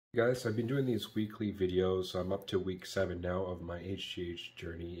Guys, I've been doing these weekly videos. I'm up to week 7 now of my HGH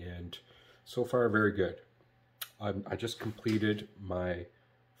journey, and so far very good. I just completed my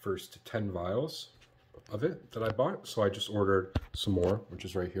first 10 vials of it that I bought, so I just ordered some more, which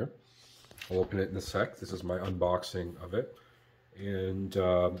is right here. I'll open it in a sec. This is my unboxing of it, and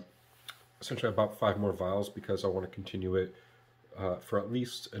essentially I bought 5 more vials because I want to continue it for at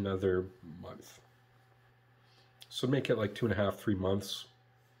least another month. So make it like 2.5, 3 months.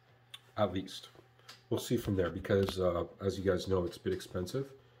 At least. We'll see from there because, as you guys know, it's a bit expensive.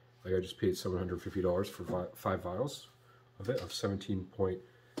 Like I just paid $750 for 5 vials of it, of 17.5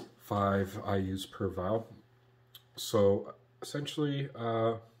 IUs per vial. So essentially,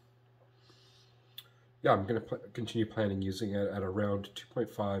 yeah, I'm going to continue planning using it at around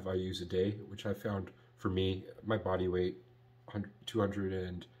 2.5 IUs a day, which I found for me, my body weight,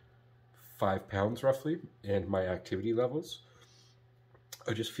 205 pounds roughly, and my activity levels.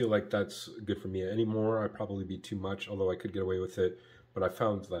 I just feel like that's good for me. Anymore, I'd probably be too much, although I could get away with it. But I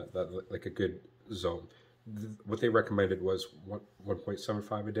found that like a good zone. What they recommended was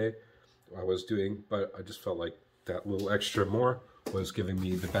 1.75 a day. I was doing, but I just felt like that little extra more was giving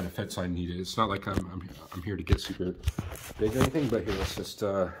me the benefits I needed. It's not like I'm here to get super big or anything, but here, let's just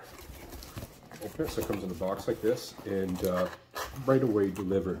open it. So it comes in a box like this, and right away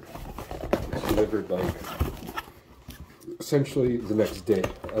delivered. It's delivered like essentially the next day.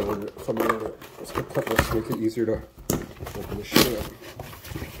 I ordered it from there. Let's cut this to make it easier to open the shit up.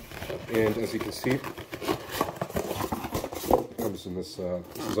 And as you can see, it comes in this,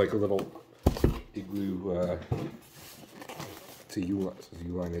 this is like a little igloo, it's a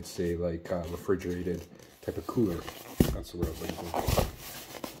U-line, it's a like refrigerated type of cooler. That's the word I was looking for.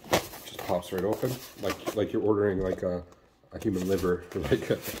 Just pops right open, like you're ordering like a human liver, or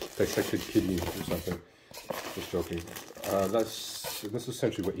like a dissected kidney or something. Just joking. This is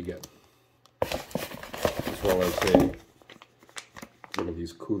essentially what you get, as well as one of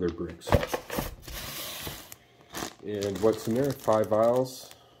these cooler bricks. And what's in there? 5 vials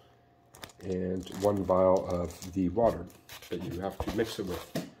and 1 vial of the water that you have to mix it with.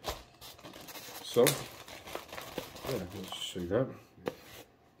 So, yeah, let's show you that.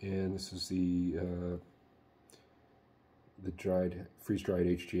 And this is the freeze-dried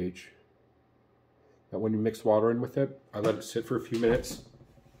HGH. Now when you mix water in with it, I let it sit for a few minutes,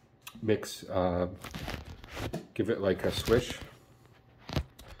 mix, give it like a swish,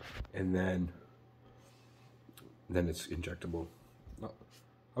 and then it's injectable.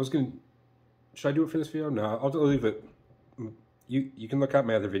 Should I do it for this video? No, I'll leave it. You can look at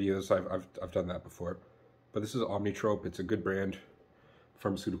my other videos, I've done that before. But this is Omnitrope, it's a good brand,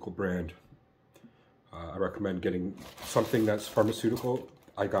 pharmaceutical brand. I recommend getting something that's pharmaceutical.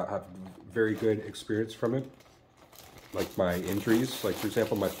 I have very good experience from it. Like my injuries, like for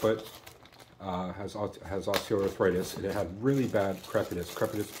example, my foot has osteoarthritis, and it had really bad crepiness.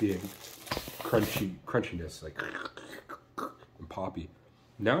 Crepiness being crunchiness, like and poppy.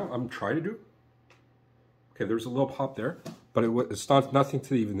 Now I'm trying to do. Okay, there's a little pop there, but it's nothing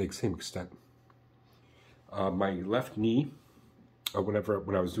to even the same extent. My left knee, when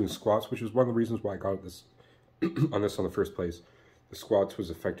I was doing squats, which is one of the reasons why I got this on the first place. The squats was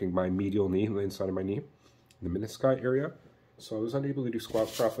affecting my medial knee, the inside of my knee, the menisci area. So I was unable to do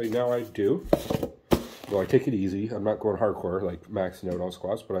squats properly. Now I do. Well, I take it easy. I'm not going hardcore, like maxing out all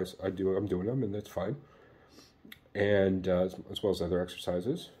squats, but I'm doing them, and that's fine. And as well as other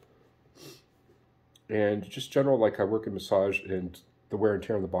exercises. And just general, like I work in massage, and the wear and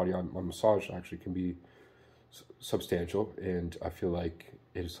tear on the body on massage actually can be substantial, and I feel like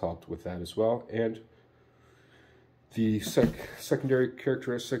it has helped with that as well. And the secondary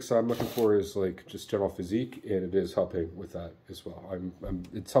characteristics I'm looking for is like just general physique, and it is helping with that as well.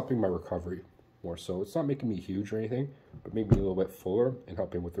 It's helping my recovery more so. It's not making me huge or anything, but making me a little bit fuller and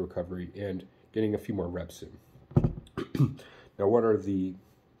helping with the recovery and getting a few more reps in. Now, what are the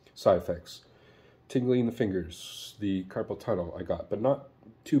side effects? Tingling in the fingers, the carpal tunnel I got, but not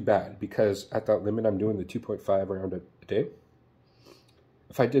too bad because at that limit I'm doing the 2.5 around a day.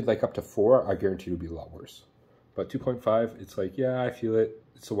 If I did like up to 4, I guarantee it would be a lot worse. But 2.5, it's like, yeah, I feel it.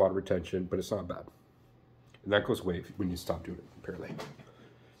 It's a water retention, but it's not bad. And that goes away when you stop doing it, apparently.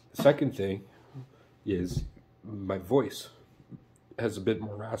 The second thing is my voice has a bit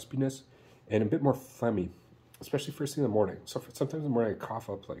more raspiness and a bit more phlegmy, especially first thing in the morning. So sometimes in the morning I cough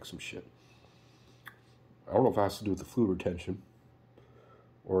up like some shit. I don't know if it has to do with the fluid retention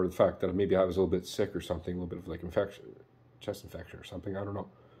or the fact that maybe I was a little bit sick or something, a little bit of like infection, chest infection or something, I don't know.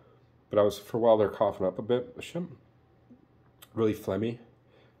 But I was, for a while there, coughing up a bit. Really phlegmy.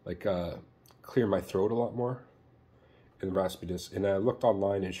 Like, clear my throat a lot more. and raspiness. And I looked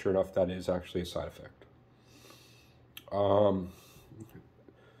online, and sure enough, that is actually a side effect.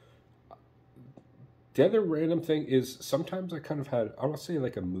 The other random thing is sometimes I kind of had, I don't say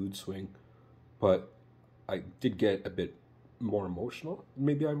like a mood swing, but I did get a bit more emotional.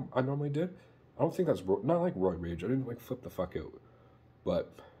 Maybe I normally did. I don't think that's not like roid rage. I didn't like flip the fuck out,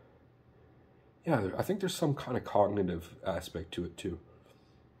 but yeah, I think there's some kind of cognitive aspect to it too.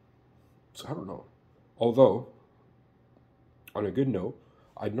 So I don't know. Although, on a good note,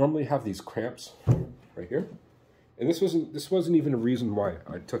 I normally have these cramps right here, and this wasn't even a reason why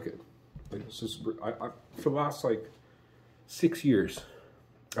I took it. Like, this is for the last like 6 years,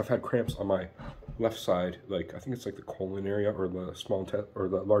 I've had cramps on my left side. Like I think it's like the colon area, or the or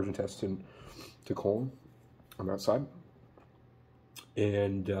the large intestine to colon on that side.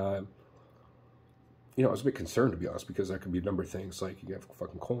 And you know, I was a bit concerned, to be honest, because that could be a number of things. Like you have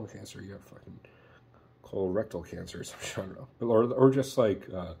fucking colon cancer, you have fucking colorectal cancer, or something, I don't know, or just like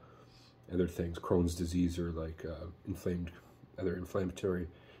other things, Crohn's disease, or like other inflammatory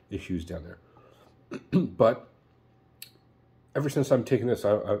issues down there. But ever since I'm taking this,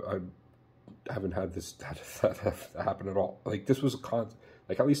 I haven't had that happen at all. Like this was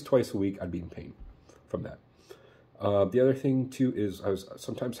like at least twice a week I'd be in pain from that. The other thing too is I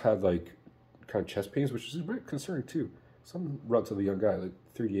sometimes had like kind of chest pains, which is a bit concerning too. Some relatively young guy, like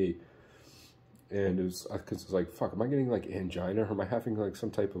 38, and it was because it's like, fuck, am I getting like angina, or am I having like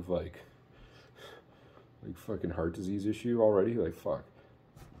some type of like fucking heart disease issue already? Like fuck,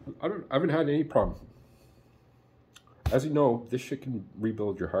 I haven't had any problem. As you know, this shit can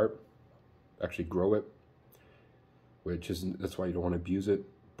rebuild your heart, actually grow it, that's why you don't want to abuse it.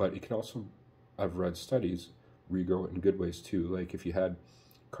 But it can also, I've read studies, regrow it in good ways too. Like if you had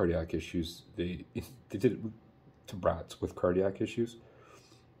cardiac issues, they did it to brats with cardiac issues,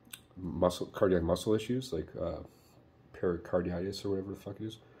 cardiac muscle issues, like pericarditis or whatever the fuck it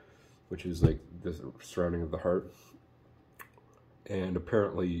is, which is like the surrounding of the heart. And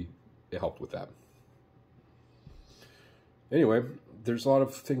apparently it helped with that. Anyway, there's a lot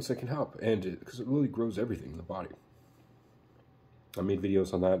of things that can help, and because it really grows everything in the body. I made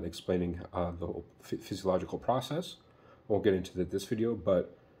videos on that explaining the whole physiological process. I won't get into this video,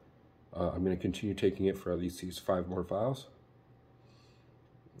 but I'm going to continue taking it for at least these 5 more vials.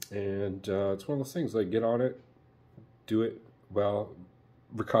 And it's one of those things, like, get on it, do it well,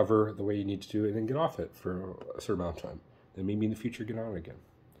 recover the way you need to do it, and then get off it for a certain amount of time. Then maybe in the future get on it again.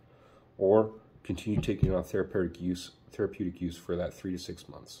 Or continue taking it on therapeutic use for that 3 to 6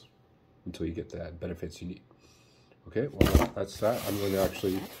 months until you get the benefits you need. Okay, well, that's that. I'm going to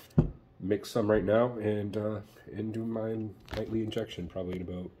actually mix some right now and do my nightly injection probably in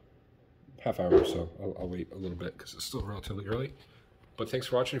about half hour or so. I'll wait a little bit because it's still relatively early. But thanks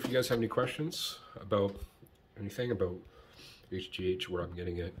for watching. If you guys have any questions about anything about HGH, where I'm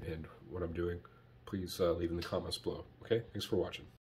getting it, and what I'm doing, please leave in the comments below. Okay, thanks for watching.